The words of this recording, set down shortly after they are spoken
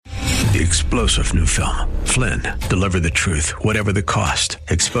the explosive new film, Flynn, deliver the truth, whatever the cost,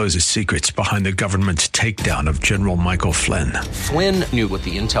 exposes secrets behind the government's takedown of General Michael Flynn. Flynn knew what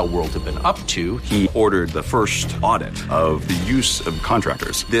the intel world had been up to. He ordered the first audit of the use of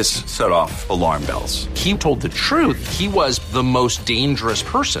contractors. This set off alarm bells. He told the truth. He was the most dangerous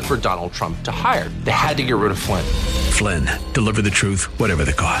person for Donald Trump to hire. They had to get rid of Flynn. Flynn, deliver the truth, whatever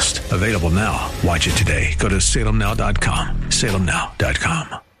the cost. Available now. Watch it today. Go to salemnow.com.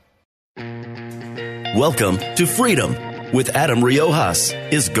 salemnow.com. Welcome to Freedom with Adam Riojas.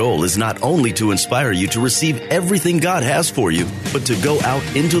 His goal is not only to inspire you to receive everything God has for you, but to go out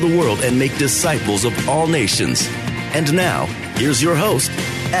into the world and make disciples of all nations. And now, here's your host,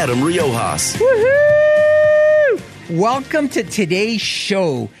 Adam Riojas. Woohoo! Welcome to today's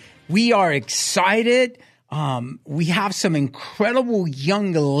show. We are excited. We have some incredible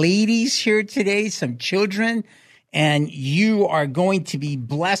young ladies here today, some children, and you are going to be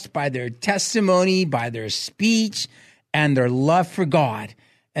blessed by their testimony, by their speech, and their love for God.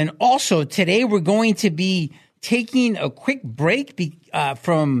 And also today we're going to be taking a quick break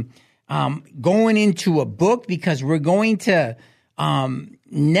from going into a book, because we're going to,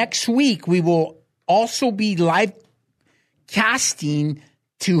 next week, we will also be live casting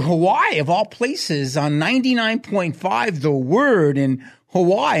to Hawaii, of all places, on 99.5 The Word in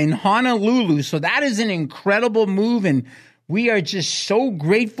Hawaii, in Honolulu. So that is an incredible move, and we are just so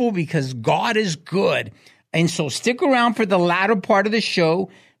grateful because God is good. And so stick around for the latter part of the show.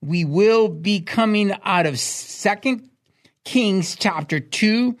 We will be coming out of 2 Kings chapter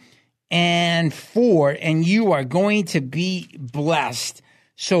 2 and 4, and you are going to be blessed.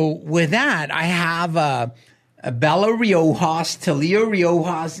 So with that, I have Bella Riojas, Talia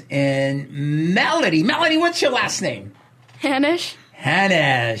Riojas, and Melody. Melody, what's your last name? Hanish.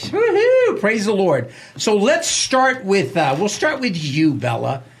 Hanish. Woohoo! Praise the Lord. So let's start with, we'll start with you,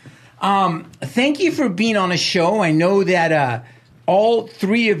 Bella. Thank you for being on a show. I know that all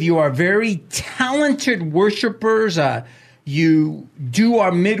three of you are very talented worshipers. You do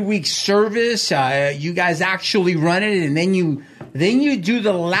our midweek service. You guys actually run it, and then you do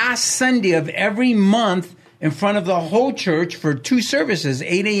the last Sunday of every month in front of the whole church for 2 services,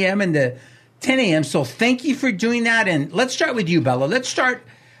 8 a.m. and the 10 a.m. So thank you for doing that. And let's start with you, Bella. Let's start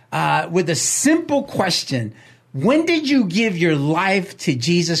with a simple question. When did you give your life to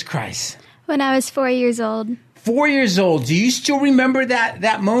Jesus Christ? When I was 4 years old. 4 years old. Do you still remember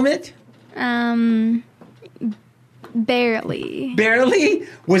that moment? Barely. Barely?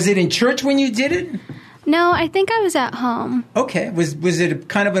 Was it in church when you did it? No, I think I was at home. Okay. Was it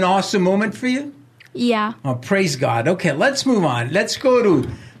kind of an awesome moment for you? Yeah. Oh, praise God. Okay, let's move on. Let's go to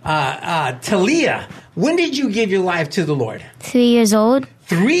Talia. When did you give your life to the Lord? 3 years old.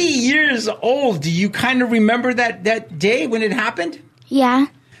 3 years old. Do you kind of remember that day when it happened? Yeah.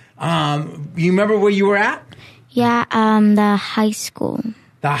 You remember where you were at? Yeah, the high school.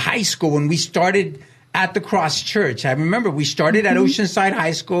 The high school, when we started at the Cross Church. I remember we started at Oceanside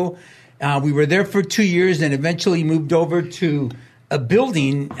High School. We were there for 2 years and eventually moved over to a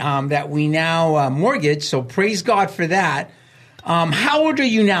building that we now mortgage. So praise God for that. How old are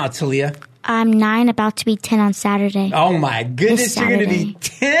you now, Talia? I'm 9, about to be 10 on Saturday. Oh my goodness, you're going to be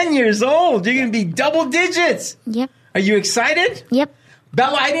 10 years old. You're going to be double digits. Yep. Are you excited? Yep.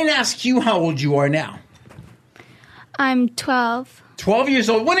 Bella, I didn't ask you how old you are now. I'm 12. 12 years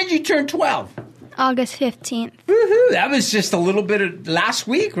old. When did you turn 12? August 15th. Woohoo! That was just a little bit of last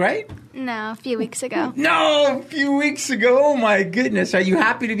week, right? No, a few weeks ago. No, a few weeks ago. Oh my goodness. Are you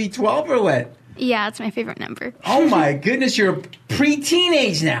happy to be 12 or what? Yeah, it's my favorite number. Oh my goodness, you're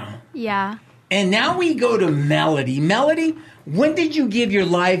pre-teenage now. Yeah. And now we go to Melody. Melody, when did you give your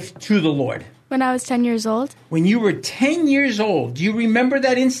life to the Lord? When I was 10 years old. When you were 10 years old. Do you remember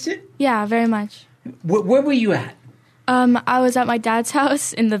that instant? Yeah, very much. Where were you at? I was at my dad's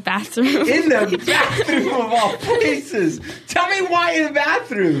house in the bathroom. In the bathroom of all places. Tell me why in the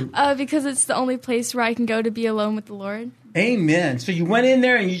bathroom. Because it's the only place where I can go to be alone with the Lord. Amen. So you went in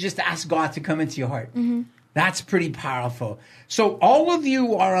there and you just asked God to come into your heart. Mm-hmm. That's pretty powerful. So all of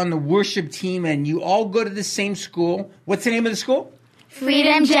you are on the worship team and you all go to the same school. What's the name of the school?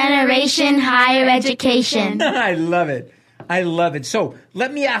 Freedom Generation Higher Education. I love it. I love it. So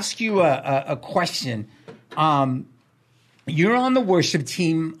let me ask you a question. You're on the worship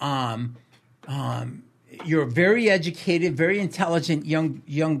team. You're a very educated, very intelligent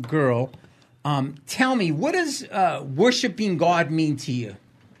young girl. Tell me, what does worshiping God mean to you?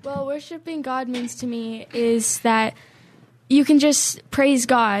 Well, worshiping God means to me is that you can just praise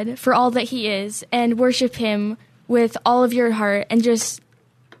God for all that He is and worship Him with all of your heart and just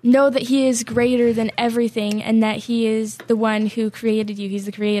know that he is greater than everything and that he is the one who created you. He's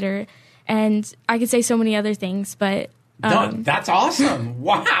the creator. And I could say so many other things, but... No, that's awesome.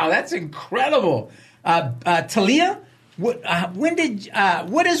 Wow, that's incredible. Talia, what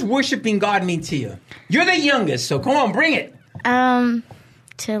does worshiping God mean to you? You're the youngest, so come on, bring it.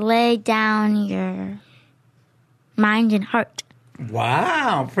 To lay down your mind and heart.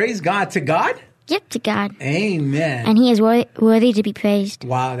 Wow, praise God. To God? Yep, to God. Amen. And he is worthy to be praised.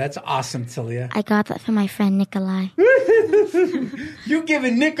 Wow, that's awesome, Talia. I got that from my friend Nikolai. You're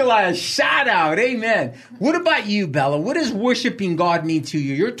giving Nikolai a shout out. Amen. What about you, Bella? What does worshiping God mean to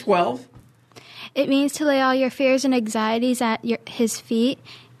you? You're 12. It means to lay all your fears and anxieties at his feet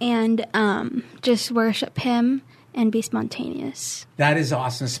and just worship him and be spontaneous. That is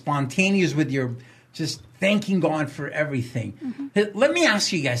awesome. Spontaneous with your just thanking God for everything. Mm-hmm. Let me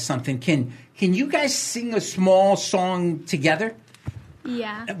ask you guys something. Can you guys sing a small song together?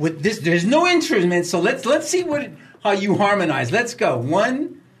 Yeah. With this, there's no instrument, so let's see how you harmonize. Let's go.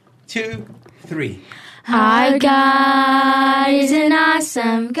 1, 2, 3. Our God is an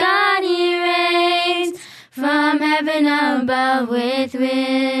awesome God. He reigns from heaven above with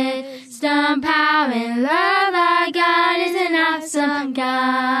wisdom, power, and love. Our God is an awesome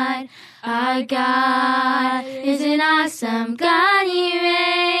God. Our God is an awesome God. He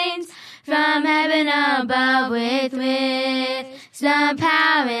reigns from heaven above with wisdom,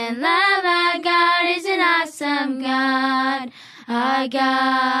 power, and love. Our God is an awesome God. Our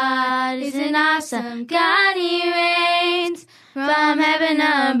God is an awesome God. He reigns from heaven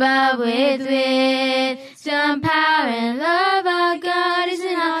above with wisdom, power, and love. Our God is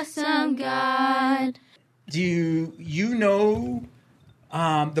an awesome God. Do you know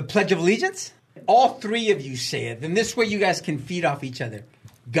the Pledge of Allegiance? All three of you say it. Then this way you guys can feed off each other.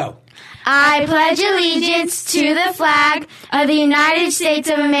 Go. I pledge allegiance to the flag of the United States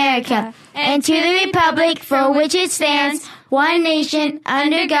of America and to the republic for which it stands, one nation,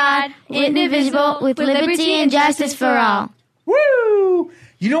 under God, indivisible, with liberty and justice for all. Woo!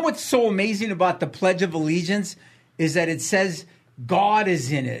 You know what's so amazing about the Pledge of Allegiance is that it says God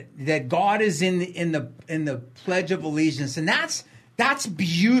is in it. That God is in the Pledge of Allegiance, and that's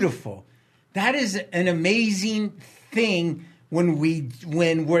beautiful. That is an amazing thing when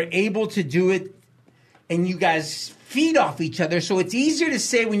we're able to do it, and you guys feed off each other. So it's easier to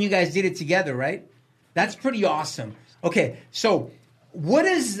say when you guys did it together, right? That's pretty awesome. Okay, so what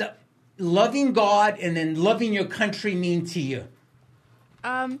does loving God and then loving your country mean to you?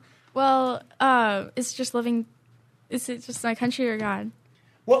 It's just loving. Is it just my country or God?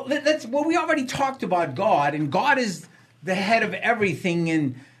 Well, we already talked about God, and God is the head of everything.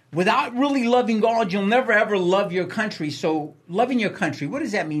 And without really loving God, you'll never ever love your country. So, loving your country, what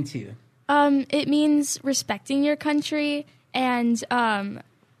does that mean to you? It means respecting your country and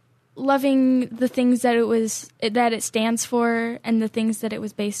loving the things that it stands for and the things that it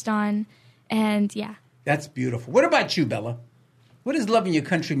was based on, and yeah. That's beautiful. What about you, Bella? What does loving your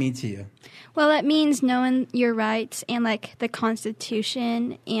country mean to you? Well, it means knowing your rights and like the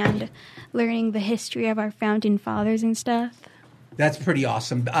Constitution and learning the history of our founding fathers and stuff. That's pretty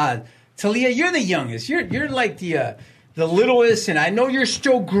awesome. Talia, you're the youngest. You're like the littlest, and I know you're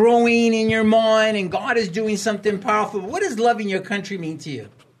still growing in your mind, and God is doing something powerful. What does loving your country mean to you?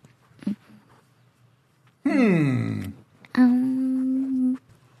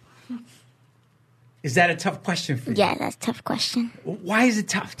 Is that a tough question for you? Yeah, that's a tough question. Why is it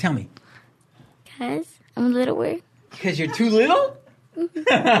tough? Tell me. Because I'm a little weird. Because you're too little? Do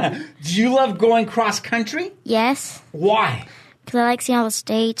you love going cross country? Yes. Why? Because I like seeing all the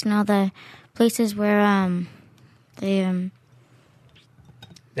states and all the places where that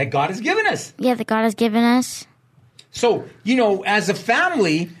God has given us. Yeah, that God has given us. So, as a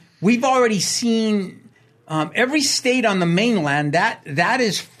family, we've already seen every state on the mainland. That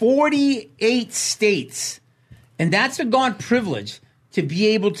is 48 states. And that's a God privilege to be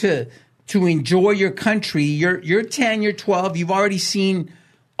able to enjoy your country. You're 10, you're 12. You've already seen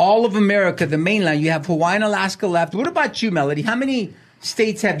all of America, the mainland. You have Hawaii and Alaska left. What about you, Melody? How many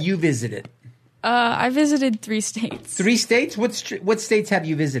states have you visited? I visited 3 states. 3 states? What states have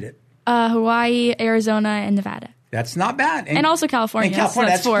you visited? Hawaii, Arizona, and Nevada. That's not bad. And also California. And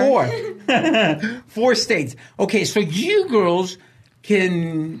California, so that's 4. 4 states. Okay, so you girls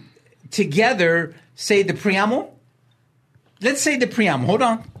can together say the preamble. Let's say the preamble. Hold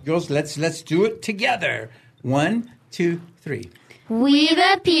on. Girls, let's do it together. 1, 2, 3. We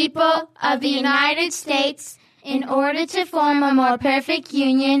the people of the United States in order to form a more perfect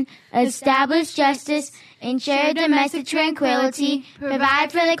union, establish justice, ensure domestic tranquility,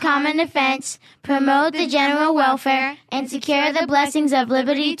 provide for the common defense, promote the general welfare, and secure the blessings of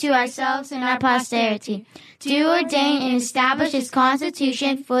liberty to ourselves and our posterity. Do ordain and establish this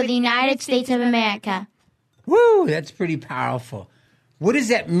Constitution for the United States of America. Woo, that's pretty powerful. What does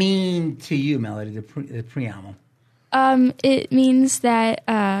that mean to you, Melody, the preamble? It means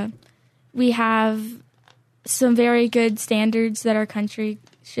that we have some very good standards that our country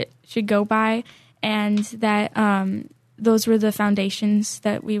should go by, and that those were the foundations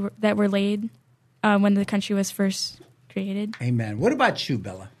that were laid when the country was first created. Amen. What about you,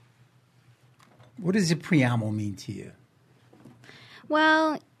 Bella? What does the preamble mean to you?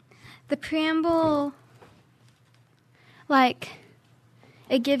 Well, the preamble,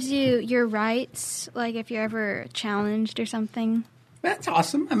 it gives you your rights, if you're ever challenged or something. That's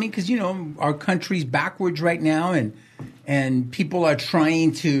awesome. I mean, because, our country's backwards right now, and people are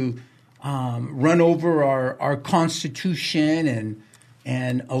trying to run over our Constitution,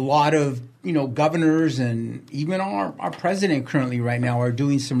 and a lot of, governors and even our president currently right now are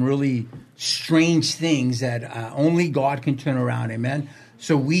doing some really strange things that only God can turn around. Amen.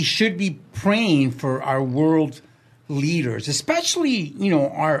 So we should be praying for our world leaders, especially,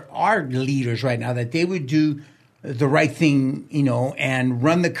 our leaders right now, that they would do the right thing, and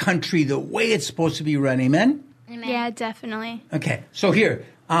run the country the way it's supposed to be run. Amen? Amen. Yeah, definitely. Okay. So here,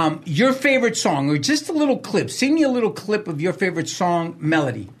 your favorite song, or just a little clip. Sing me a little clip of your favorite song,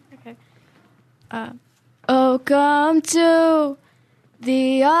 Melody. Okay. Oh, come to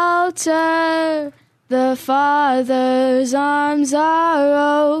the altar. The Father's arms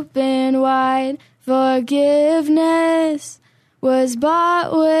are open wide. Forgiveness was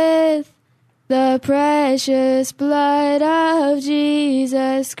bought with the precious blood of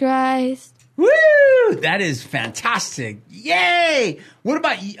Jesus Christ. Woo! That is fantastic. Yay! What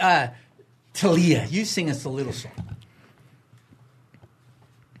about Talia? You sing us a little song.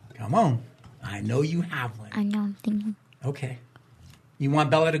 Come on. I know you have one. I know, I'm thinking. Okay. You want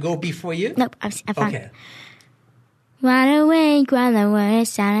Bella to go before you? Nope, I found Okay. it. Wide awake while the world is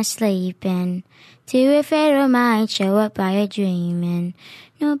sound asleep, and to a pharaoh might show up while you're dreaming.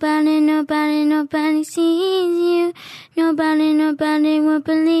 Nobody sees you. Nobody won't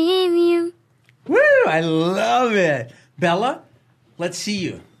believe you. Woo! I love it. Bella, let's see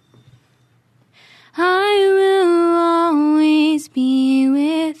you. I will always be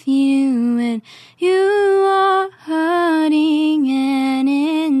with you when you are hurting and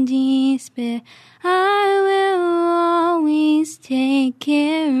in despair. I will always take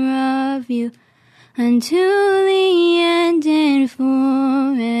care of you until the end and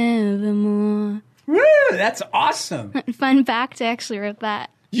forevermore. Woo! That's awesome. Fun fact, I actually wrote that.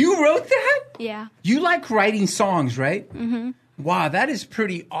 You wrote that? Yeah. You like writing songs, right? Mm-hmm. Wow, that is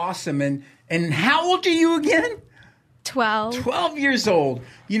pretty awesome. And how old are you again? 12. 12 years old.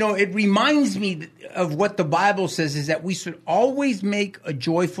 It reminds me of what the Bible says, is that we should always make a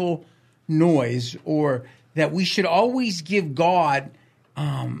joyful noise, or that we should always give God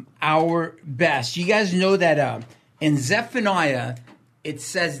our best. You guys know that in Zephaniah, it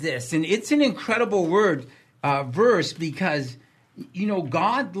says this, and it's an incredible verse, because,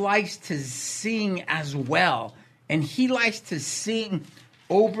 God likes to sing as well. And he likes to sing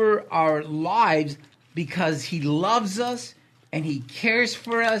over our lives because he loves us and he cares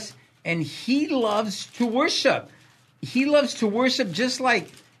for us, and he loves to worship. He loves to worship just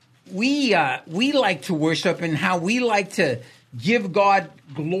like we like to worship, and how we like to give God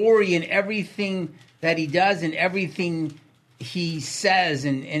glory in everything that he does and everything he says.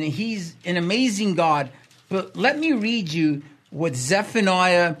 And he's an amazing God. But let me read you what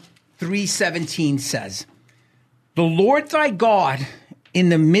Zephaniah 3:17 says. The Lord thy God in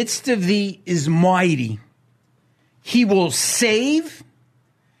the midst of thee is mighty. He will save.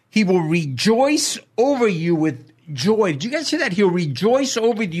 He will rejoice over you with joy. Did you guys hear that? He'll rejoice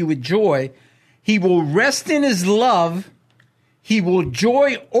over you with joy. He will rest in his love. He will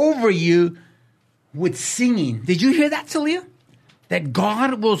joy over you with singing. Did you hear that, Talia? That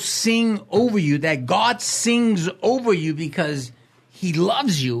God will sing over you. That God sings over you because he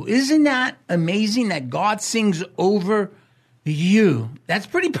loves you. Isn't that amazing that God sings over you? That's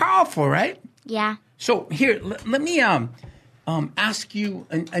pretty powerful, right? Yeah. So here, let me ask you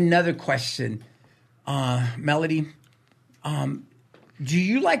another question, Melody. Do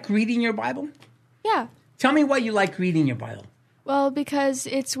you like reading your Bible? Yeah. Tell me why you like reading your Bible. Well, because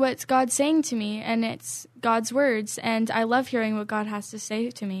it's what God's saying to me, and it's God's words, and I love hearing what God has to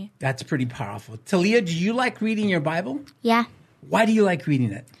say to me. That's pretty powerful. Talia, do you like reading your Bible? Yeah. Why do you like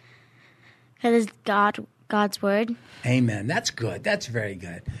reading it? Because God God's Word. Amen. That's good. That's very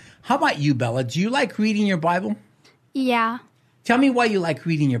good. How about you, Bella? Do you like reading your Bible? Yeah. Tell me why you like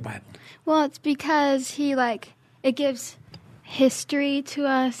reading your Bible. Well, it's because it gives history to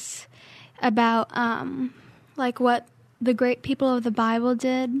us about what the great people of the Bible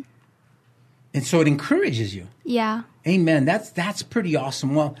did. And so it encourages you. Yeah. Amen. That's pretty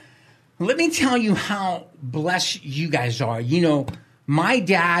awesome. Well, let me tell you how blessed you guys are. You know, my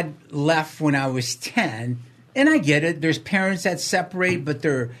dad left when I was 10, and I get it. There's parents that separate, but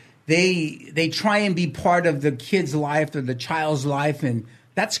they try and be part of the kid's life or the child's life, and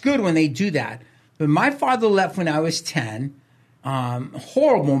that's good when they do that. But my father left when I was 10.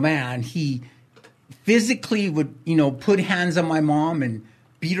 Horrible man. He physically would, put hands on my mom and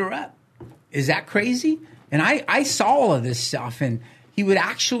beat her up. Is that crazy? And I saw all of this stuff, and he would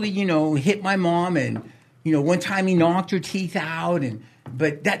actually, hit my mom, and, one time he knocked her teeth out,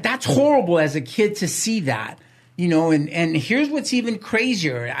 but that's horrible as a kid to see that, and here's what's even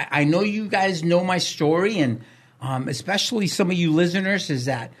crazier. I know you guys know my story, and especially some of you listeners, is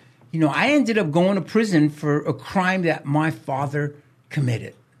that, I ended up going to prison for a crime that my father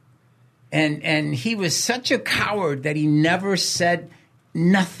committed. And he was such a coward that he never said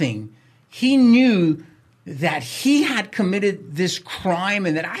nothing. He knew that he had committed this crime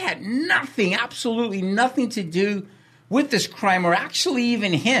and that I had nothing, absolutely nothing to do with this crime, or actually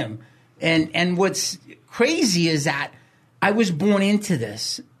even him. And what's crazy is that I was born into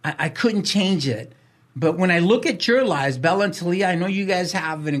this. I couldn't change it. But when I look at your lives, Bella and Talia, I know you guys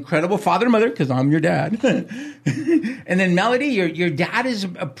have an incredible father and mother because I'm your dad. And then Melody, your dad is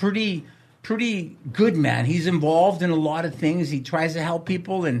a pretty good man. He's involved in a lot of things. He tries to help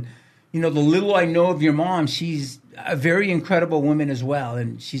people. And, the little I know of your mom, she's a very incredible woman as well.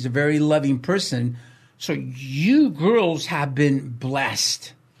 And she's a very loving person. So you girls have been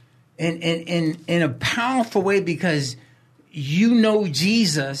blessed in a powerful way because you know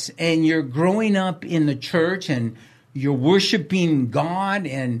Jesus and you're growing up in the church and you're worshiping God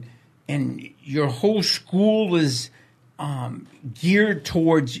and your whole school is geared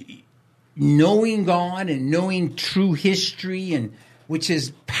towards knowing God and knowing true history, and which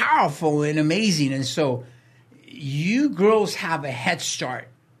is powerful and amazing. And so you girls have a head start.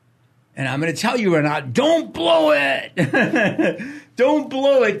 And I'm going to tell you right now, don't blow it. Don't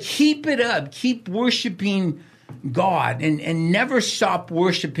blow it. Keep it up. Keep worshiping God and never stop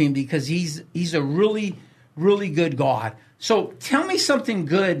worshiping because he's a really, really good God. So tell me something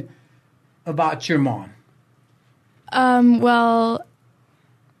good about your mom. Well,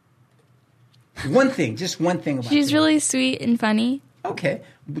 just one thing about she's really sweet and funny. Okay.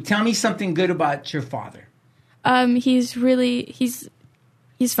 Tell me something good about your father. He's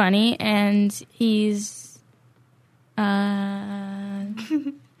funny and he's I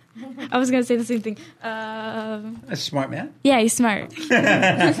was going to say the same thing. A smart man? Yeah, he's smart.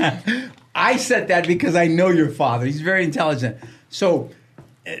 I said that because I know your father. He's very intelligent. So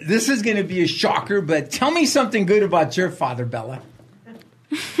this is going to be a shocker, but tell me something good about your father, Bella.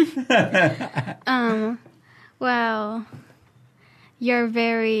 Well, you're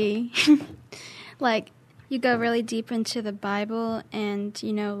very, you go really deep into the Bible and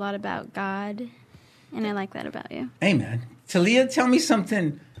you know a lot about God, and I like that about you. Amen. Talia, tell me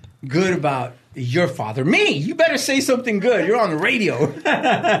something good about your father. Me, you better say something good. You're on the radio.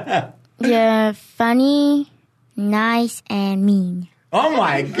 You're funny, nice, and mean. Oh,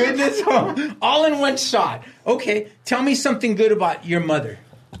 my goodness. All in one shot. Okay, tell me something good about your mother.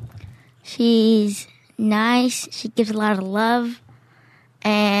 She's nice. She gives a lot of love.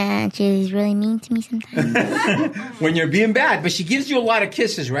 And she's really mean to me sometimes. When you're being bad, but she gives you a lot of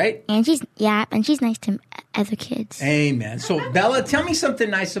kisses, right? And she's nice to other kids. Amen. So, Bella, tell me something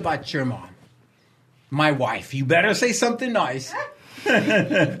nice about your mom. My wife. You better say something nice.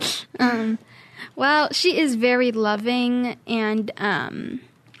 Well, she is very loving, and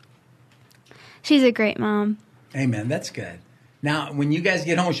she's a great mom. Amen. That's good. Now, when you guys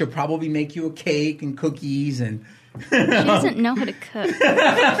get home, she'll probably make you a cake and cookies and... She doesn't know how to cook.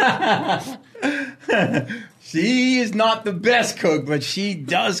 She is not the best cook, but she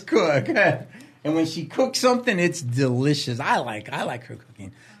does cook. And when she cooks something, it's delicious. I like her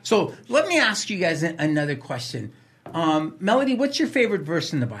cooking. So let me ask you guys another question. Melody, what's your favorite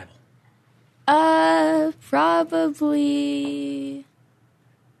verse in the Bible? Probably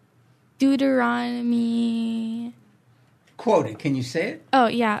Deuteronomy. Quote it. Can you say it? Oh,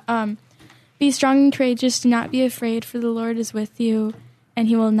 yeah. Be strong and courageous. Do not be afraid, for the Lord is with you, and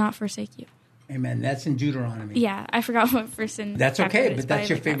he will not forsake you. Amen. That's in Deuteronomy. Yeah, I forgot what verse in. That's okay, but that's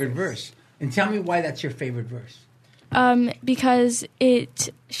your favorite verse. And tell me why that's your favorite verse. because it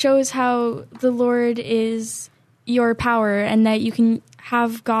shows how the Lord is your power and that you can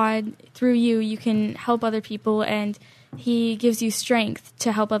have God through you. You can help other people, and He gives you strength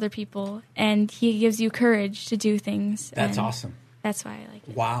to help other people, and He gives you courage to do things. That's awesome. That's why I like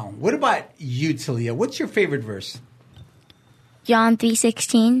it. Wow. What about you, Talia? What's your favorite verse? John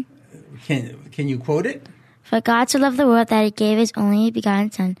 3:16. Can you quote it? For God so loved the world that He gave His only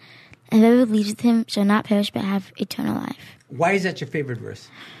begotten Son, and whoever believes with Him shall not perish but have eternal life. Why is that your favorite verse?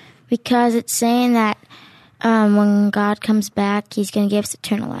 Because it's saying that when God comes back, He's going to give us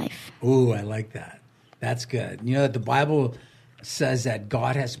eternal life. Ooh, I like that. That's good. You know, the Bible says that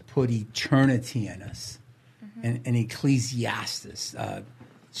God has put eternity in us. In Ecclesiastes,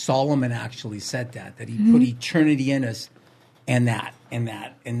 Solomon actually said that he put eternity in us, and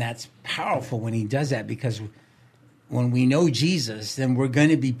that's powerful when he does that, because when we know Jesus, then we're going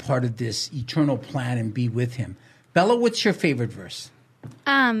to be part of this eternal plan and be with Him. Bella, what's your favorite verse?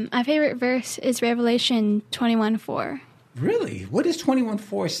 My favorite verse is Revelation 21:4. Really? What does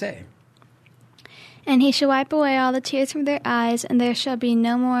 21:4 say? And He shall wipe away all the tears from their eyes, and there shall be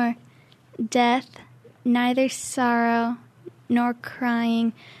no more death, neither sorrow nor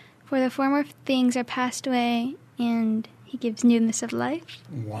crying, for the former things are passed away, and He gives newness of life.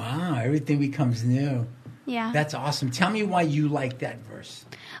 Wow, everything becomes new. Yeah. That's awesome. Tell me why you like that verse.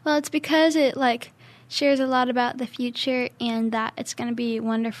 Well, it's because it shares a lot about the future and that it's going to be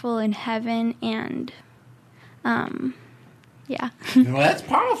wonderful in heaven, and yeah. Well, that's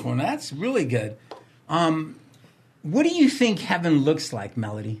powerful, and that's really good. What do you think heaven looks like,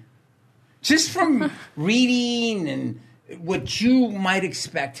 Melody? Just from reading and what you might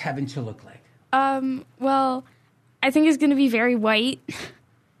expect heaven to look like. Well, I think it's going to be very white,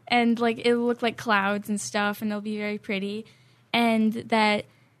 and it'll look like clouds and stuff, and it'll be very pretty, and that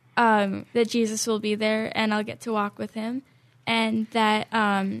Jesus will be there, and I'll get to walk with Him, and that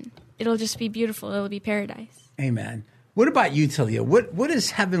it'll just be beautiful. It'll be paradise. Amen. What about you, Talia? What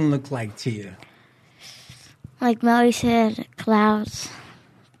does heaven look like to you? Like Melody said, clouds.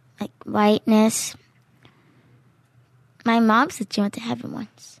 Like whiteness. My mom said she went to heaven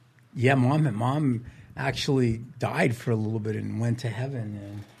once. Yeah, mom actually died for a little bit and went to heaven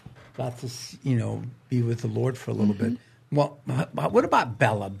and got to, be with the Lord for a little bit. Well, what about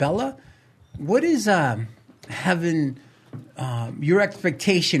Bella? Bella, what is heaven? Your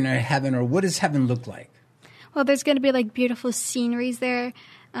expectation of heaven, or what does heaven look like? Well, there's going to be beautiful sceneries there,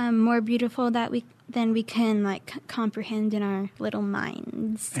 more beautiful than we can comprehend in our little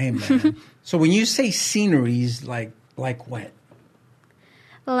minds. Amen. So when you say sceneries, like what?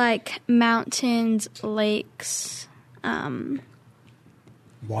 Like mountains, lakes,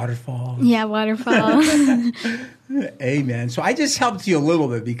 waterfalls. Yeah, waterfalls. Amen. So I just helped you a little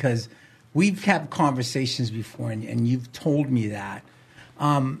bit because we've had conversations before, and you've told me that.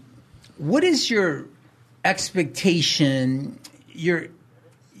 What is your expectation? You're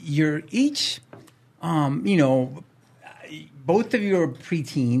each, both of you are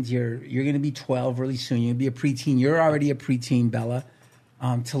preteens. You're going to be 12 really soon. You're going to be a preteen. You're already a preteen, Bella.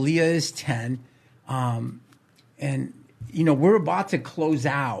 Talia is 10. And, we're about to close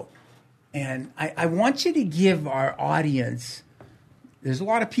out. And I want you to give our audience, there's a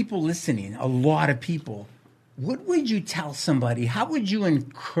lot of people listening, a lot of people. What would you tell somebody? How would you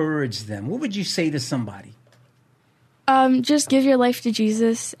encourage them? What would you say to somebody? Just give your life to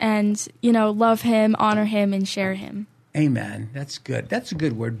Jesus and, love Him, honor Him, and share Him. Amen. That's good. That's a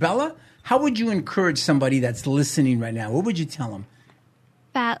good word. Bella, how would you encourage somebody that's listening right now? What would you tell them?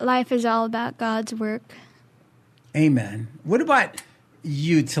 That life is all about God's work. Amen. What about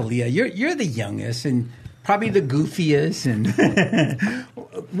you, Talia? You're the youngest and probably the goofiest. And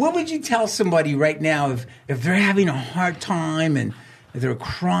what would you tell somebody right now if they're having a hard time and they're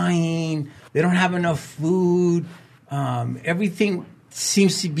crying, they don't have enough food, everything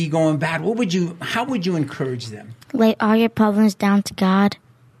seems to be going bad? How would you encourage them? Lay all your problems down to God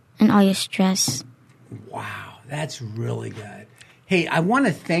and all your stress. Wow, that's really good. Hey, I want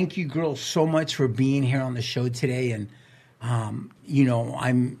to thank you girls so much for being here on the show today. And,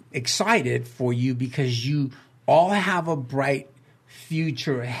 I'm excited for you because you all have a bright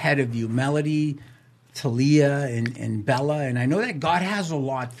future ahead of you. Melody, Talia, and Bella. And I know that God has a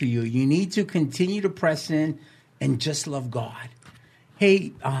lot for you. You need to continue to press in and just love God.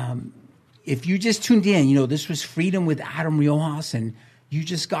 Hey, if you just tuned in, this was Freedom with Adam Riojas, and you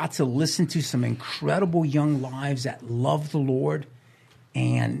just got to listen to some incredible young lives that love the Lord,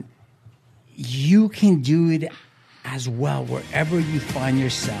 and you can do it as well wherever you find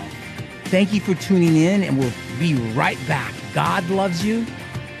yourself. Thank you for tuning in, and we'll be right back. God loves you,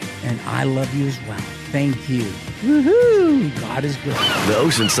 and I love you as well. Thank you. Woohoo! God is good. The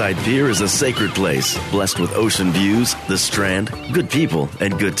Oceanside Pier is a sacred place, blessed with ocean views, the Strand, good people,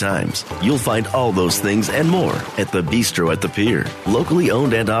 and good times. You'll find all those things and more at the Bistro at the Pier. Locally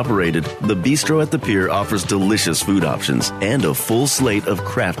owned and operated, the Bistro at the Pier offers delicious food options and a full slate of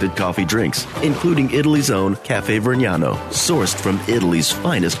crafted coffee drinks, including Italy's own Cafe Vergnano, sourced from Italy's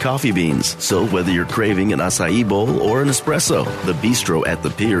finest coffee beans. So whether you're craving an acai bowl or an espresso, the Bistro at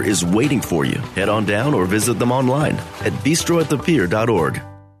the Pier is waiting for you. Head on down or visit them online at bistroatthepier.org.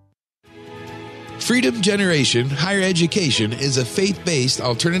 Freedom Generation Higher Education is a faith-based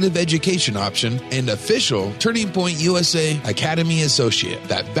alternative education option and official Turning Point USA Academy associate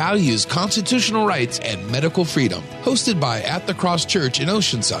that values constitutional rights and medical freedom. Hosted by At the Cross Church in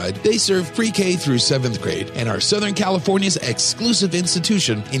Oceanside, they serve pre-K through 7th grade and are Southern California's exclusive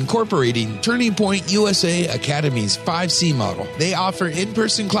institution incorporating Turning Point USA Academy's 5C model. They offer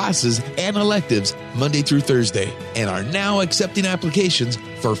in-person classes and electives Monday through Thursday and are now accepting applications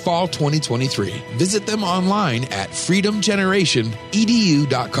for fall 2023. Visit them online at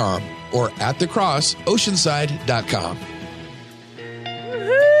freedomgenerationedu.com or atthecrossoceanside.com.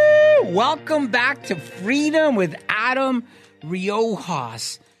 Woo-hoo! Welcome back to Freedom with Adam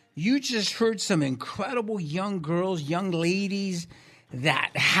Riojas. You just heard some incredible young girls, young ladies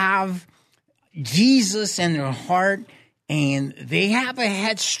that have Jesus in their heart, and they have a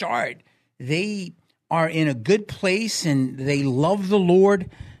head start. They are in a good place and they love the Lord.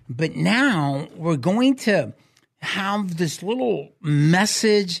 But now we're going to have this little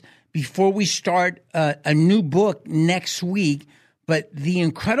message before we start a new book next week. But the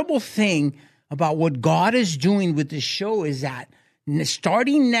incredible thing about what God is doing with this show is that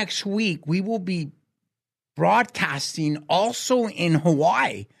starting next week, we will be broadcasting also in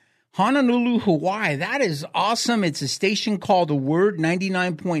Hawaii, Honolulu, Hawaii. That is awesome. It's a station called The Word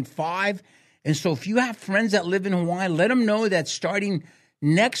 99.5. And so if you have friends that live in Hawaii, let them know that starting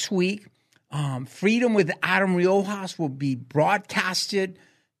next week, Freedom with Adam Riojas will be broadcasted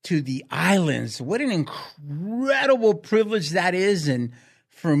to the islands. What an incredible privilege that is. And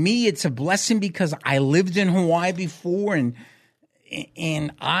for me, it's a blessing because I lived in Hawaii before and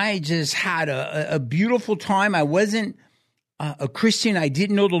I just had a beautiful time. I wasn't a Christian. I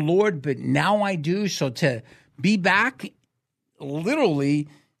didn't know the Lord, but now I do. So to be back literally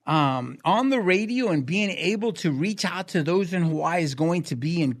on the radio and being able to reach out to those in Hawaii is going to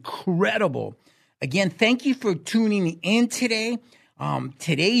be incredible. Again, thank you for tuning in today.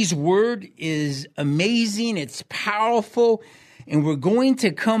 Today's word is amazing. It's powerful. And we're going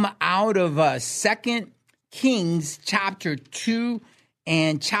to come out of 2 Kings chapter 2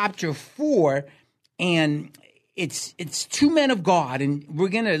 and chapter 4. And it's two men of God. And we're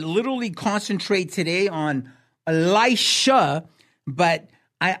going to literally concentrate today on Elisha, but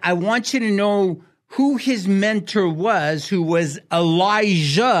I want you to know who his mentor was, who was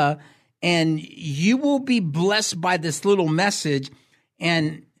Elijah, and you will be blessed by this little message.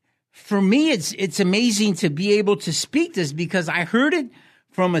 And for me, it's amazing to be able to speak this because I heard it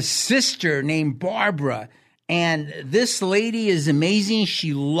from a sister named Barbara, and this lady is amazing.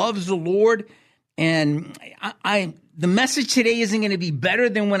 She loves the Lord, and the message today isn't going to be better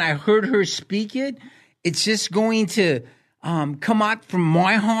than when I heard her speak it. It's just going to come out from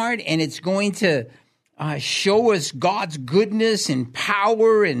my heart, and it's going to show us God's goodness and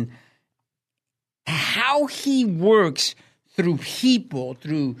power and how he works through people,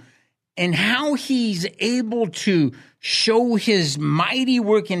 and how he's able to show his mighty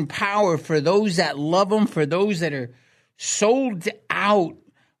work and power for those that love him, for those that are sold out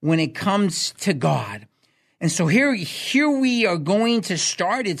when it comes to God. And so here we are going to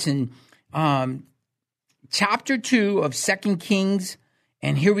start. It's in chapter 2 of 2 Kings,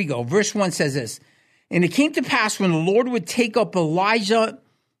 and here we go. Verse 1 says this, "And it came to pass when the Lord would take up Elijah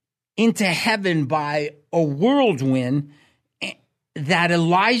into heaven by a whirlwind, that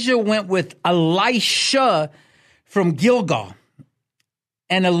Elijah went with Elisha from Gilgal.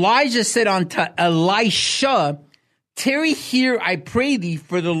 And Elijah said unto Elisha, Tarry here, I pray thee,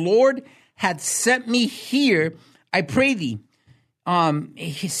 for the Lord hath sent me here, I pray thee.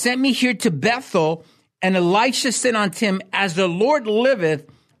 He sent me here to Bethel. And Elisha said unto him, As the Lord liveth,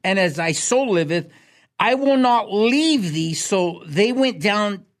 and as thy soul liveth, I will not leave thee. So they went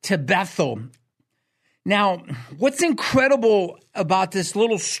down to Bethel." Now, what's incredible about this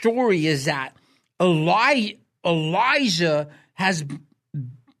little story is that Elijah has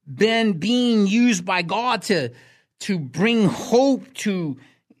been being used by God to bring hope to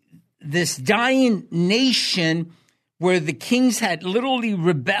this dying nation where the kings had literally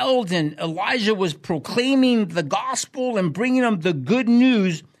rebelled, and Elijah was proclaiming the gospel and bringing them the good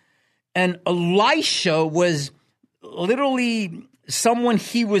news. And Elisha was literally someone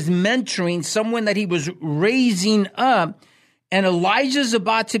he was mentoring, someone that he was raising up. And Elijah's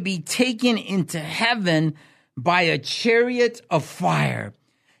about to be taken into heaven by a chariot of fire.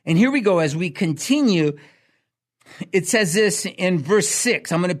 And here we go. As we continue, it says this in verse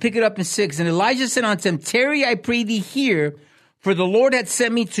 6. I'm going to pick it up in 6. And Elijah said unto him, tarry, I pray thee here, for the Lord hath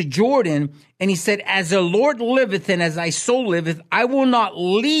sent me to Jordan. And he said, as the Lord liveth and as thy soul liveth, I will not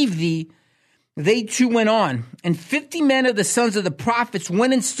leave thee. They two went on. And 50 men of the sons of the prophets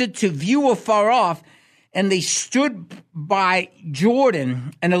went and stood to view afar off. And they stood by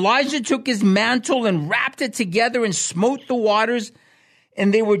Jordan. And Elijah took his mantle and wrapped it together and smote the waters.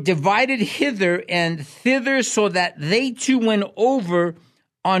 And they were divided hither and thither, so that they two went over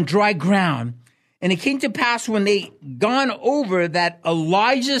on dry ground. And it came to pass when they gone over that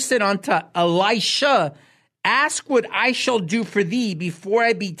Elijah said unto Elisha, ask what I shall do for thee before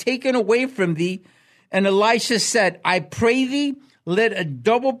I be taken away from thee. And Elisha said, I pray thee, let a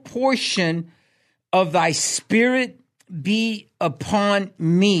double portion of thy spirit be upon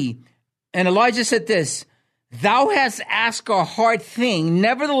me. And Elijah said this, thou hast asked a hard thing.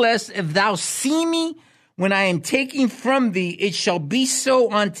 Nevertheless, if thou see me when I am taken from thee, it shall be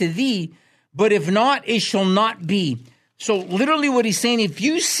so unto thee. But if not, it shall not be. So literally what he's saying, if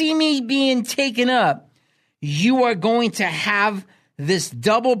you see me being taken up, you are going to have this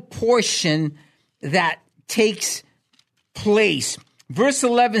double portion that takes place. Verse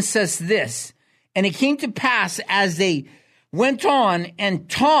 11 says this, and it came to pass as they went on and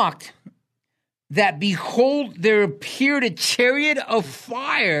talked, that behold, there appeared a chariot of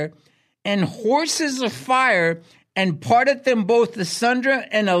fire and horses of fire, and parted them both asunder.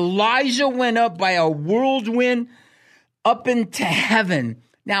 And Elijah went up by a whirlwind up into heaven.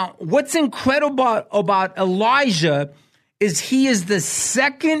 Now, what's incredible about Elijah is he is the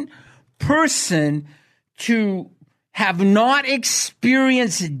second person to have not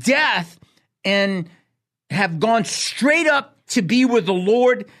experienced death and have gone straight up to be with the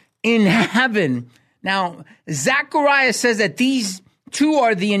Lord in heaven. Now, Zechariah says that these two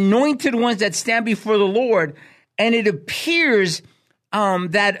are the anointed ones that stand before the Lord. And it appears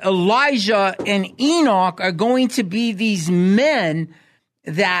that Elijah and Enoch are going to be these men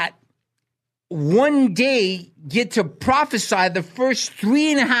that one day get to prophesy the first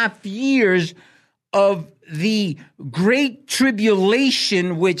 3.5 years of the Great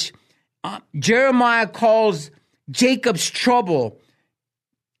Tribulation, which Jeremiah calls Jacob's trouble.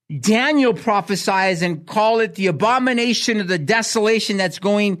 Daniel prophesies and call it the abomination of the desolation that's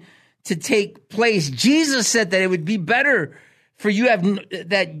going to take place. Jesus said that it would be better for you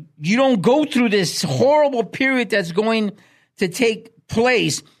that you don't go through this horrible period that's going to take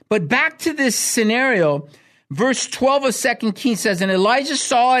place. But back to this scenario, verse 12 of 2 Kings says, and Elijah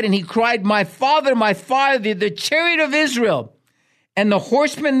saw it, and he cried, my father, the chariot of Israel, and the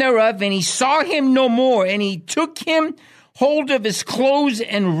horsemen thereof, and he saw him no more, and he took him hold of his clothes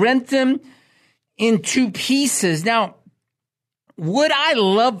and rent them in two pieces. Now, what I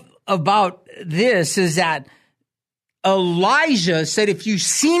love about this is that Elijah said, if you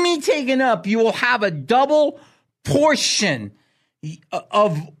see me taken up, you will have a double portion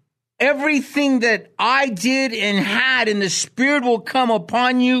of everything that I did and had, and the Spirit will come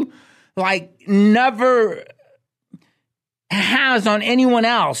upon you like never has on anyone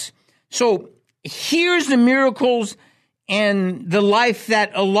else. So here's the miracles and the life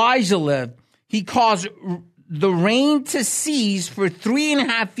that Elijah lived. He caused the rain to cease for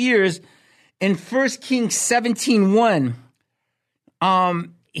 3.5 years in 1 Kings 17:1.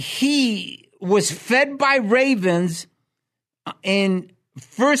 He was fed by ravens in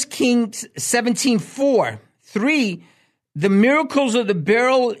 1 Kings 17:4. 3, the miracles of the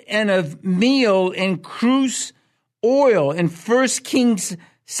barrel and of meal and cruse oil in 1 Kings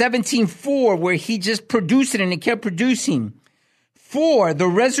 17:4, where he just produced it and it kept producing. 4, the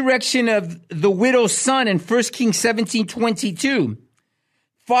resurrection of the widow's son in 1 Kings 17:22.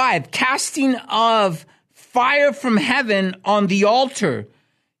 5, casting of fire from heaven on the altar.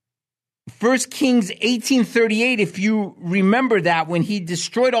 1 Kings 18:38, if you remember that, when he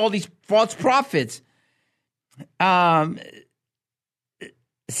destroyed all these false prophets.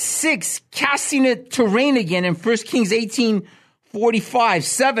 6, casting it to rain again in 1 Kings 18:45.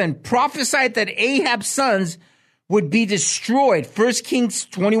 7, prophesied that Ahab's sons would be destroyed. 1 Kings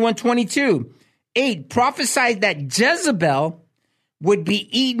 21:22. 8, prophesied that Jezebel would be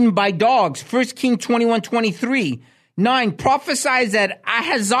eaten by dogs. 1 Kings 21:23. 9, prophesies that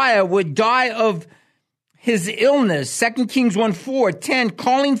Ahaziah would die of his illness. 2 Kings 1:4. 10,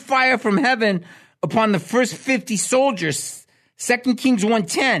 calling fire from heaven upon the first 50 soldiers. 2 Kings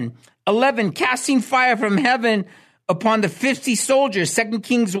 1:10. 11, casting fire from heaven upon the 50 soldiers, 2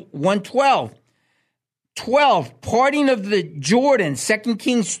 Kings 1:12. 12, parting of the Jordan, 2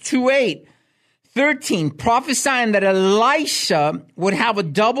 Kings 2:8. 13, prophesying that Elisha would have a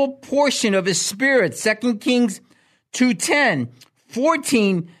double portion of his spirit, 2 Kings 2:10.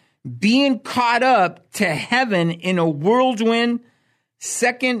 14, being caught up to heaven in a whirlwind,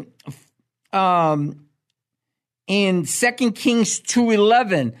 in 2 Kings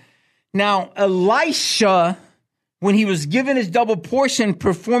 2:11. Now, Elisha, when he was given his double portion,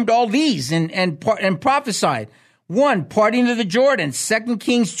 performed all these and prophesied. 1, parting of the Jordan, 2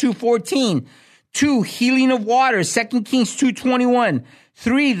 Kings 2:14. 2, healing of water, 2 Kings 2:21.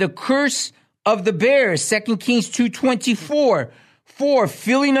 3, the curse of the bears, 2 Kings 2:24. 4,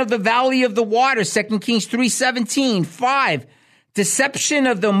 filling of the valley of the water, 2 Kings 3:17. 5, deception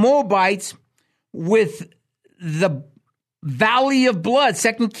of the Moabites with the valley of blood,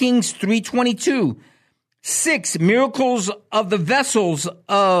 2 Kings 3:22. 6, miracles of the vessels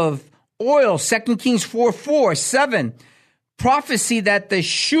of oil, 2 Kings 4:4. 7, prophecy that the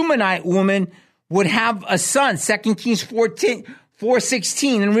Shunammite woman would have a son, 2 Kings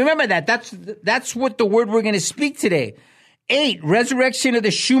 4:16. And remember that's what the word we're going to speak today. 8, resurrection of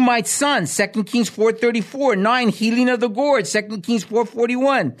the Shunammite son, 2 Kings 4:34. 9, healing of the gourd, 2 Kings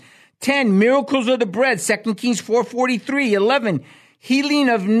 4:41. 10, miracles of the bread, 2 Kings 4:43. 11, healing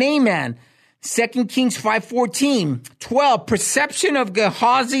of Naaman, 2 Kings 5:14. 12, perception of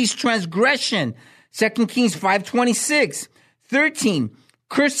Gehazi's transgression, 2 Kings 5:26. 13,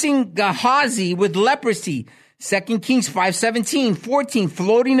 cursing Gehazi with leprosy, 2 Kings 5:17. 14,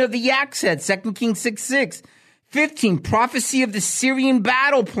 floating of the yak's head, 2 Kings 6:6. 15, prophecy of the Syrian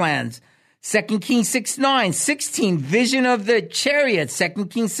battle plans, 2 Kings 6:9. 16, vision of the chariots, 2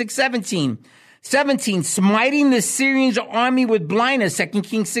 Kings 6:17. 17, smiting the Syrians' army with blindness, 2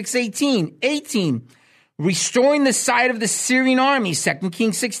 Kings 6:18. 18, restoring the sight of the Syrian army, 2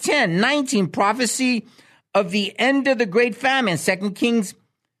 Kings 6:10. 19, prophecy of the end of the great famine, 2 Kings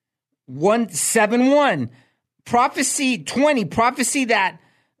 7:1. Prophecy 20, prophecy that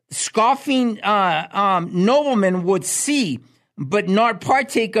scoffing noblemen would see but not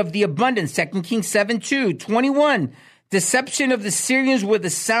partake of the abundance, 2 Kings 7:2. 21, deception of the Syrians with the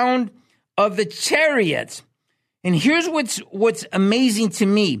sound of the chariots. And here's what's amazing to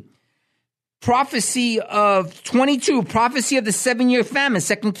me. Prophecy of 22, prophecy of the 7-year famine,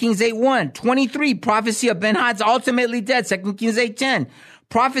 2 Kings 8:1. 23, prophecy of Ben-Hadad's ultimately dead, 2 Kings 8:10.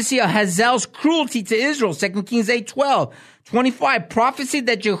 Prophecy of Hazael's cruelty to Israel, 2 Kings 8:12. 25, prophecy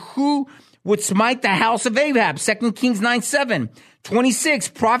that Jehu would smite the house of Ahab, 2 Kings 9:7. 26,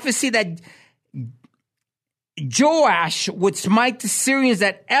 prophecy that Joash would smite the Syrians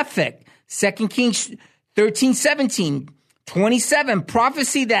at Ephek, 2 Kings 13:17. 27,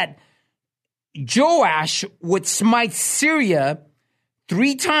 prophecy that Joash would smite Syria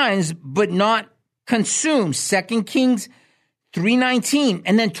 3 times but not consume, 2 Kings 3:19.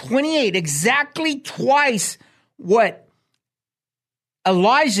 And then 28, exactly twice what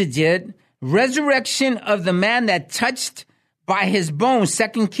Elijah did, resurrection of the man that touched by his bones,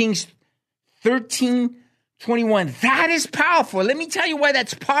 2 Kings 13:21. That is powerful. Let me tell you why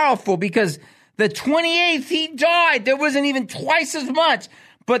that's powerful, because the 28th, he died. There wasn't even twice as much.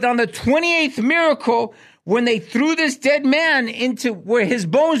 But on the 28th miracle, when they threw this dead man into where his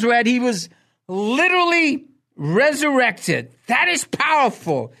bones were at, he was literally resurrected. That is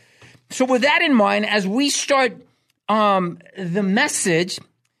powerful. So with that in mind, as we start the message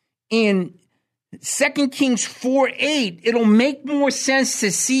in 2 Kings 4:8, it'll make more sense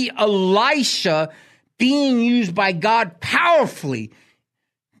to see Elisha being used by God powerfully.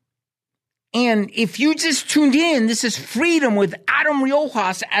 And if you just tuned in, this is Freedom with Adam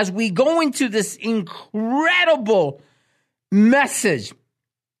Riojas as we go into this incredible message.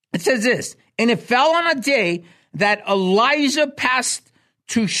 It says this, and it fell on a day that Elijah passed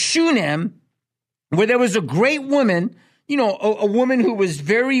to Shunem, where there was a great woman, a woman who was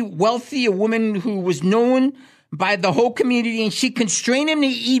very wealthy, a woman who was known by the whole community, and she constrained him to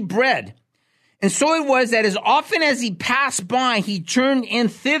eat bread. And so it was that as often as he passed by, he turned in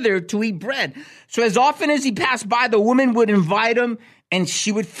thither to eat bread. So as often as he passed by, the woman would invite him and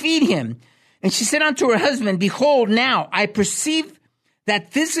she would feed him. And she said unto her husband, behold, now I perceive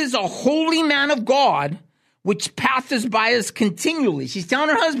that this is a holy man of God, which passeth by us continually. She's telling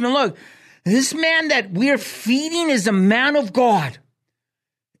her husband, look, this man that we're feeding is a man of God.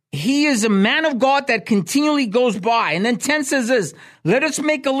 He is a man of God that continually goes by. And then 10 says this, let us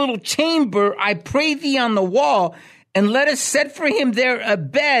make a little chamber, I pray thee, on the wall, and let us set for him there a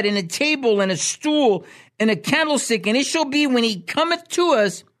bed and a table and a stool and a candlestick. And it shall be when he cometh to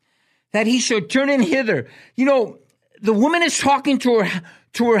us that he shall turn in hither. the woman is talking to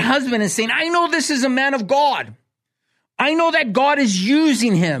her husband and saying, I know this is a man of God. I know that God is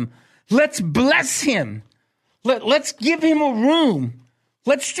using him. Let's bless him. Let's give him a room.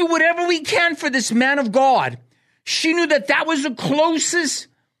 Let's do whatever we can for this man of God. She knew that that was the closest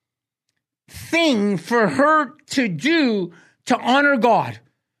thing for her to do to honor God,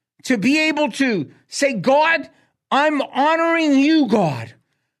 to be able to say, God, I'm honoring you, God,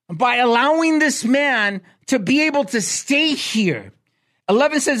 by allowing this man to be able to stay here.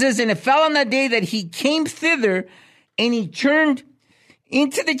 11 says this, and it fell on that day that he came thither, and he turned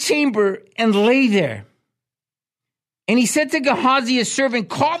into the chamber and lay there. And he said to Gehazi, his servant,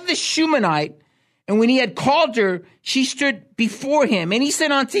 call the Shunammite. And when he had called her, she stood before him. And he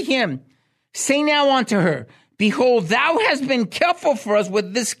said unto him, say now unto her, behold, thou hast been careful for us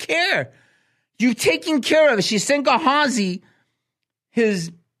with this care. You've taken care of it. She sent Gehazi,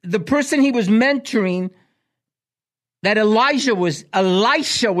 the person he was mentoring, that Elisha was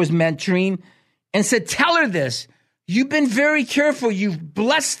mentoring, and said, tell her this. You've been very careful. You've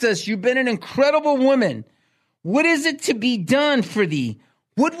blessed us. You've been an incredible woman. What is it to be done for thee?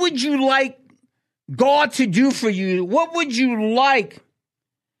 What would you like God to do for you? What would you like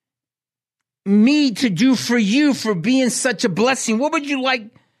me to do for you for being such a blessing? What would you like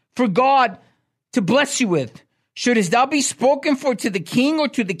for God to bless you with? Shouldest thou be spoken for to the king or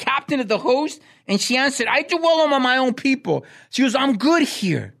to the captain of the host? And she answered, I dwell among my own people. She goes, I'm good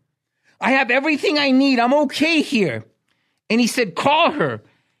here. I have everything I need. I'm okay here. And he said, call her.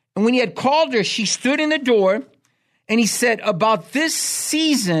 And when he had called her, she stood in the door. And he said, about this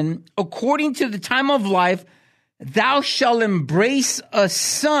season, according to the time of life, thou shalt embrace a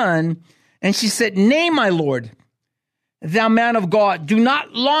son. And she said, nay, my Lord, thou man of God, do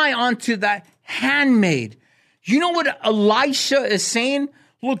not lie unto thy handmaid. You know what Elisha is saying?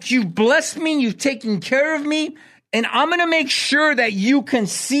 Look, you've blessed me, you've taken care of me, and I'm going to make sure that you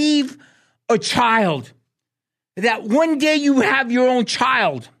conceive a child, that one day you have your own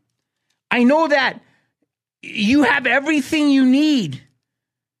child. I know that you have everything you need,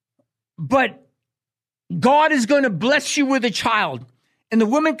 but God is going to bless you with a child. And the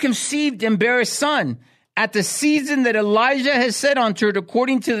woman conceived and bare a son at the season that Elijah has said unto her,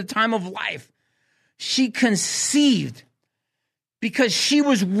 according to the time of life. She conceived because she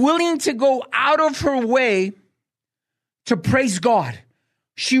was willing to go out of her way to praise God.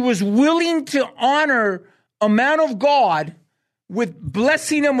 She was willing to honor a man of God with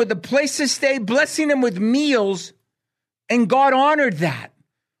blessing him with a place to stay, blessing him with meals, and God honored that.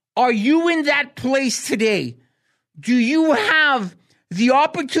 Are you in that place today? Do you have the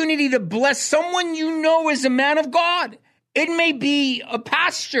opportunity to bless someone you know is a man of God? It may be a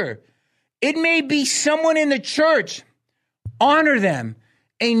pastor. It may be someone in the church. Honor them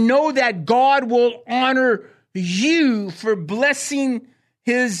and know that God will honor you for blessing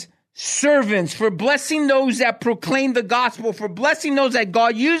his servants, for blessing those that proclaim the gospel, for blessing those that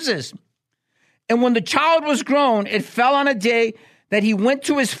God uses. And when the child was grown, it fell on a day that he went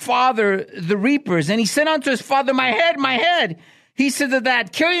to his father, the reapers, and he said unto his father, my head, my head. He said to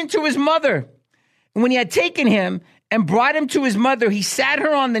that, carry him to his mother. And when he had taken him and brought him to his mother, he sat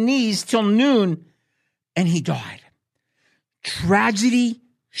her on the knees till noon, and he died. Tragedy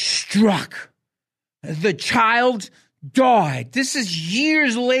struck. The child died. This is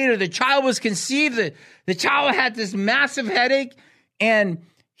years later. The child was conceived. The child had this massive headache, and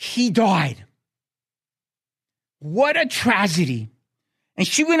he died. What a tragedy. And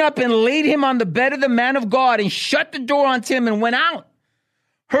she went up and laid him on the bed of the man of God and shut the door on him and went out.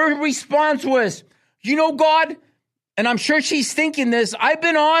 Her response was, you know, God, and I'm sure she's thinking this, I've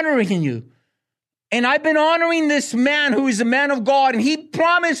been honoring you. And I've been honoring this man who is a man of God. And he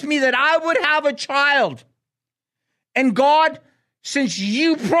promised me that I would have a child. And God, since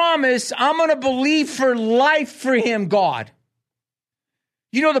you promised, I'm going to believe for life for him, God.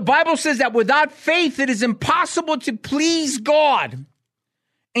 You know, the Bible says that without faith, it is impossible to please God.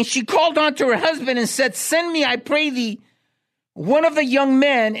 And she called unto her husband and said, send me, I pray thee, one of the young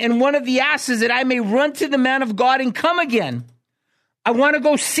men and one of the asses, that I may run to the man of God and come again. I want to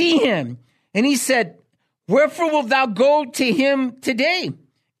go see him. And he said, wherefore wilt thou go to him today?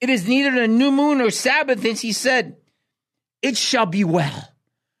 It is neither a new moon nor Sabbath. And she said, it shall be well.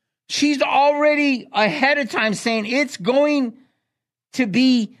 She's already ahead of time saying, it's going to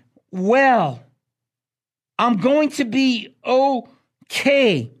be well. I'm going to be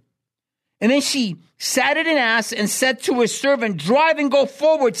okay. And then she saddled an ass and said to his servant, drive and go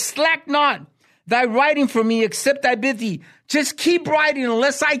forward, slack not thy riding for me, except I bid thee. Just keep riding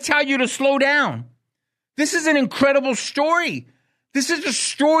unless I tell you to slow down. This is an incredible story. This is a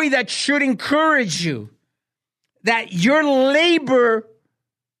story that should encourage you. that your labor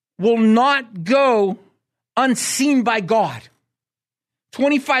will not go unseen by God.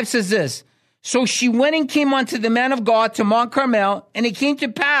 25 says this, so she went and came unto the man of God to Mount Carmel, and it came to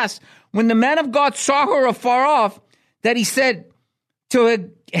pass, when the man of God saw her afar off, that he said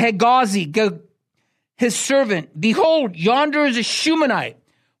to Gehazi, his servant, behold, yonder is a Shunammite.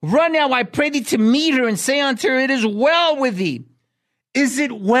 Run now, I pray thee, to meet her, and say unto her, it is well with thee. Is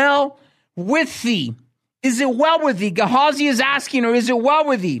it well with thee? Is it well with thee? Gehazi is asking her, is it well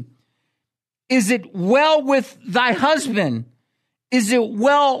with thee? Is it well with thy husband? Is it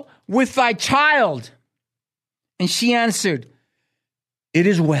well with thy child? And she answered, it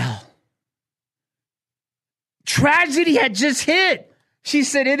is well. Tragedy had just hit. She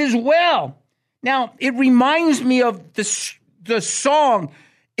said, it is well. Now, it reminds me of the song,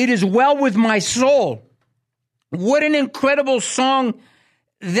 It Is Well With My Soul. What an incredible song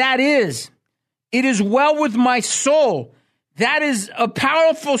that is. It is well with my soul. That is a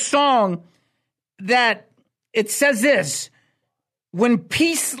powerful song that it says this, when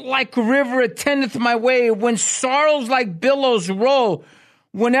peace like a river attendeth my way, when sorrows like billows roll,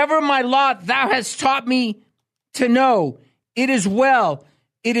 whenever my lot thou hast taught me to know, it is well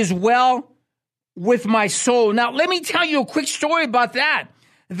with my soul. Now, let me tell you a quick story about that.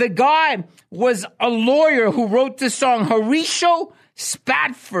 The guy was a lawyer who wrote this song, Horatio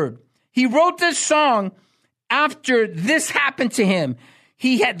Spafford. He wrote this song after this happened to him.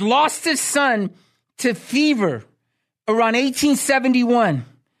 He had lost his son to fever around 1871.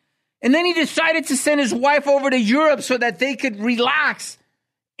 And then he decided to send his wife over to Europe so that they could relax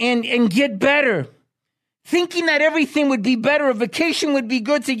and get better, thinking that everything would be better, a vacation would be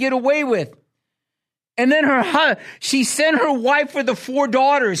good to get away with. And then she sent her wife with the 4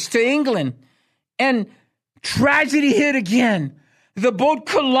 daughters to England, and tragedy hit again. The boat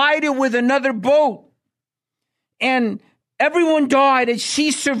collided with another boat, and everyone died, and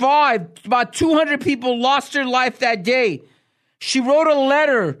she survived. About 200 people lost their life that day. She wrote a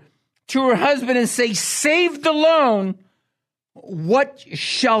letter to her husband and said, saved alone, what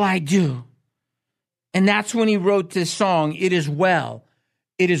shall I do? And that's when he wrote this song, It Is Well.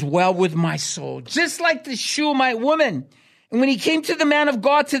 It is well with my soul. Just like the Shunammite woman. And when he came to the man of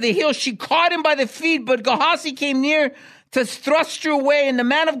God to the hill, she caught him by the feet, but Gehazi came near to thrust her away. And the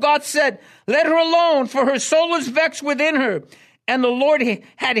man of God said, let her alone, for her soul is vexed within her. And the Lord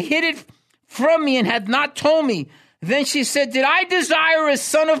had hid it from me and had not told me. Then she said, did I desire a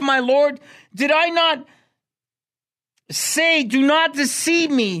son of my Lord? Did I not say, do not deceive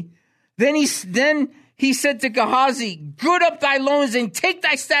me? Then he said to Gehazi, gird up thy loins and take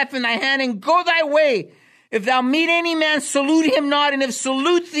thy staff in thy hand and go thy way. If thou meet any man, salute him not. And if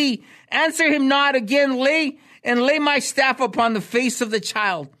salute thee, answer him not. Again, lay my staff upon the face of the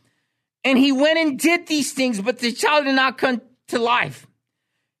child. And he went and did these things, but the child did not come to life.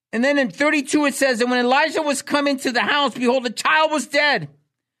 And then in 32 it says, and when Elijah was come into the house, behold, the child was dead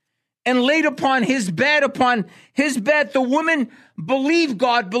and laid upon his bed. The woman believed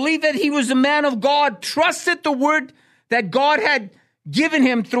God, believed that he was a man of God, trusted the word that God had given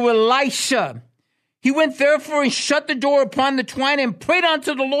him through Elisha. He went therefore and shut the door upon the twine and prayed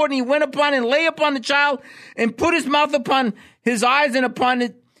unto the Lord. And he went upon and lay upon the child and put his mouth upon his eyes and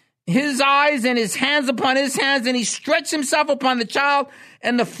upon his eyes and his hands upon his hands. And he stretched himself upon the child,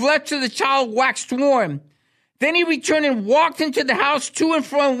 and the flesh of the child waxed warm. Then he returned and walked into the house to and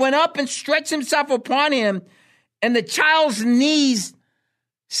fro and went up and stretched himself upon him and the child's knees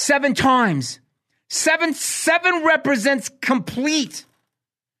 7 times. Seven represents complete.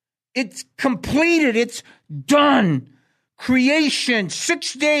 It's completed. It's done. Creation.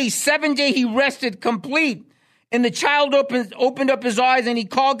 6 days, 7 days he rested, complete. And the child opened up his eyes, and he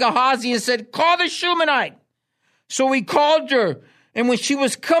called Gehazi and said, call the Shunammite. So he called her. And when she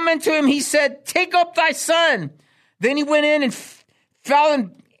was coming to him, he said, take up thy son. Then he went in and fell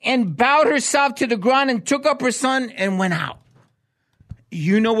and bowed herself to the ground and took up her son and went out.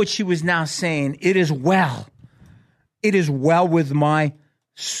 You know what she was now saying? It is well. It is well with my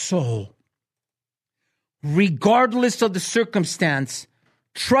soul. Regardless of the circumstance,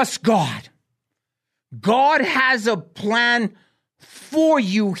 trust God. God has a plan for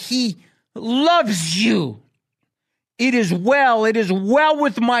you. He loves you. It is well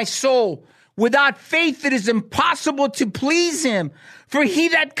with my soul. Without faith, it is impossible to please him. For he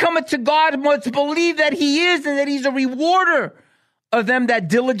that cometh to God must believe that he is, and that he's a rewarder of them that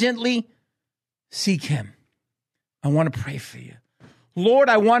diligently seek him. I want to pray for you. Lord,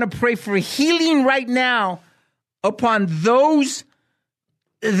 I want to pray for healing right now upon those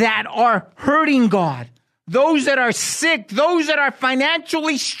that are hurting, God, those that are sick, those that are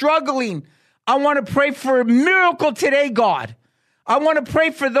financially struggling. I want to pray for a miracle today, God. I want to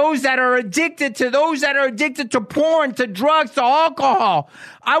pray for those that are addicted, to those that are addicted to porn, to drugs, to alcohol.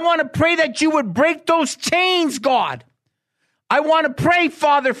 I want to pray that you would break those chains, God. I want to pray,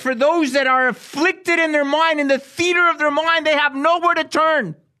 Father, for those that are afflicted in their mind, in the theater of their mind, they have nowhere to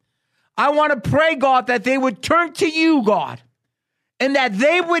turn. I want to pray, God, that they would turn to you, God, and that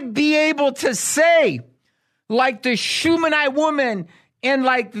they would be able to say, like the Shunammite woman and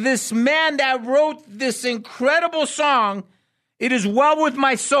like this man that wrote this incredible song, "It is well with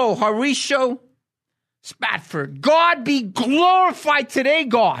my soul," Horatio Spafford. God, be glorified today,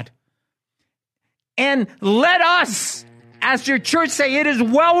 God. And let us, as your church, say, "It is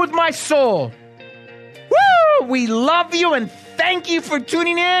well with my soul." Woo! We love you and thank you for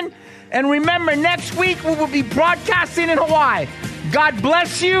tuning in. And remember, next week we will be broadcasting in Hawaii. God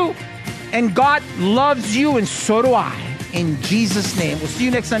bless you, and God loves you, and so do I. In Jesus' name. We'll see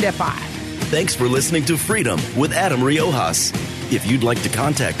you next Sunday at 5. Thanks for listening to Freedom with Adam Riojas. If you'd like to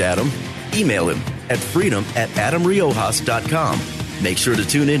contact Adam, email him at freedom@adamriojas.com. Make sure to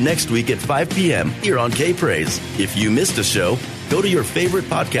tune in next week at 5 p.m. here on K-Praise. If you missed a show, go to your favorite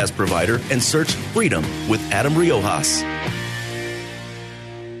podcast provider and search Freedom with Adam Riojas.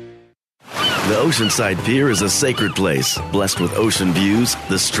 The Oceanside Pier is a sacred place, blessed with ocean views,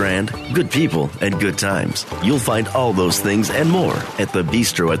 the Strand, good people, and good times. You'll find all those things and more at the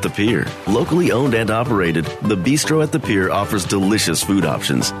Bistro at the Pier. Locally owned and operated, the Bistro at the Pier offers delicious food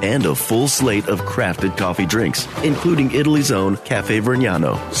options and a full slate of crafted coffee drinks, including Italy's own Cafe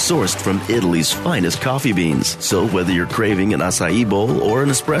Vergnano, sourced from Italy's finest coffee beans. So whether you're craving an acai bowl or an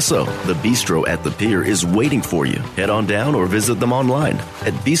espresso, the Bistro at the Pier is waiting for you. Head on down or visit them online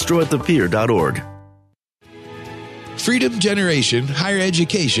at bistroatthepier.org. Freedom Generation Higher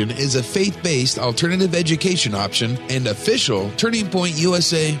Education is a faith-based alternative education option and official Turning Point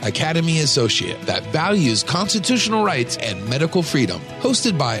USA Academy associate that values constitutional rights and medical freedom.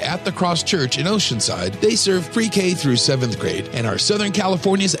 Hosted by At the Cross Church in Oceanside, they serve pre-K through 7th grade and are Southern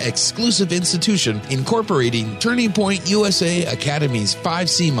California's exclusive institution incorporating Turning Point USA Academy's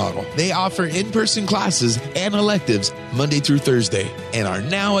 5C model. They offer in-person classes and electives Monday through Thursday and are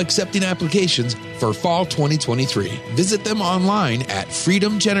now accepting applications for fall 2023. Visit them online at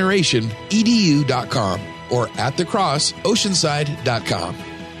freedomgenerationedu.com or at thecrossoceanside.com.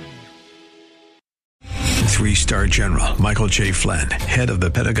 3-star General Michael J. Flynn, head of the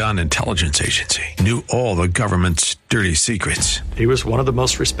Pentagon Intelligence Agency, knew all the government's dirty secrets. He was one of the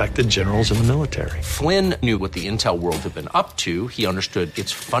most respected generals in the military. Flynn knew what the intel world had been up to. He understood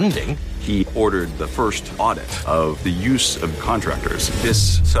its funding. He ordered the first audit of the use of contractors.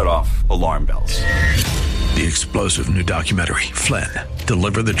 This set off alarm bells. The explosive new documentary, Flynn,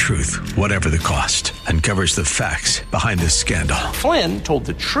 Deliver the Truth, Whatever the Cost, uncovers the facts behind this scandal. Flynn told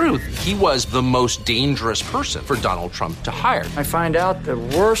the truth. He was the most dangerous person for Donald Trump to hire. I find out the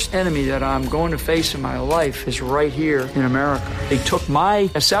worst enemy that I'm going to face in my life is right here in America. They took my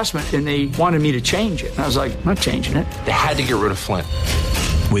assessment and they wanted me to change it. And I was like, I'm not changing it. They had to get rid of Flynn.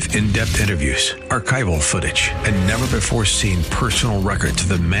 With in-depth interviews, archival footage, and never-before-seen personal records of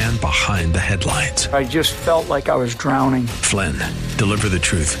the man behind the headlines. I just felt like I was drowning. Flynn, Deliver the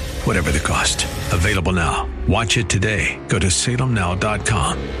Truth, Whatever the Cost. Available now. Watch it today. Go to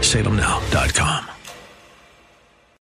salemnow.com. salemnow.com.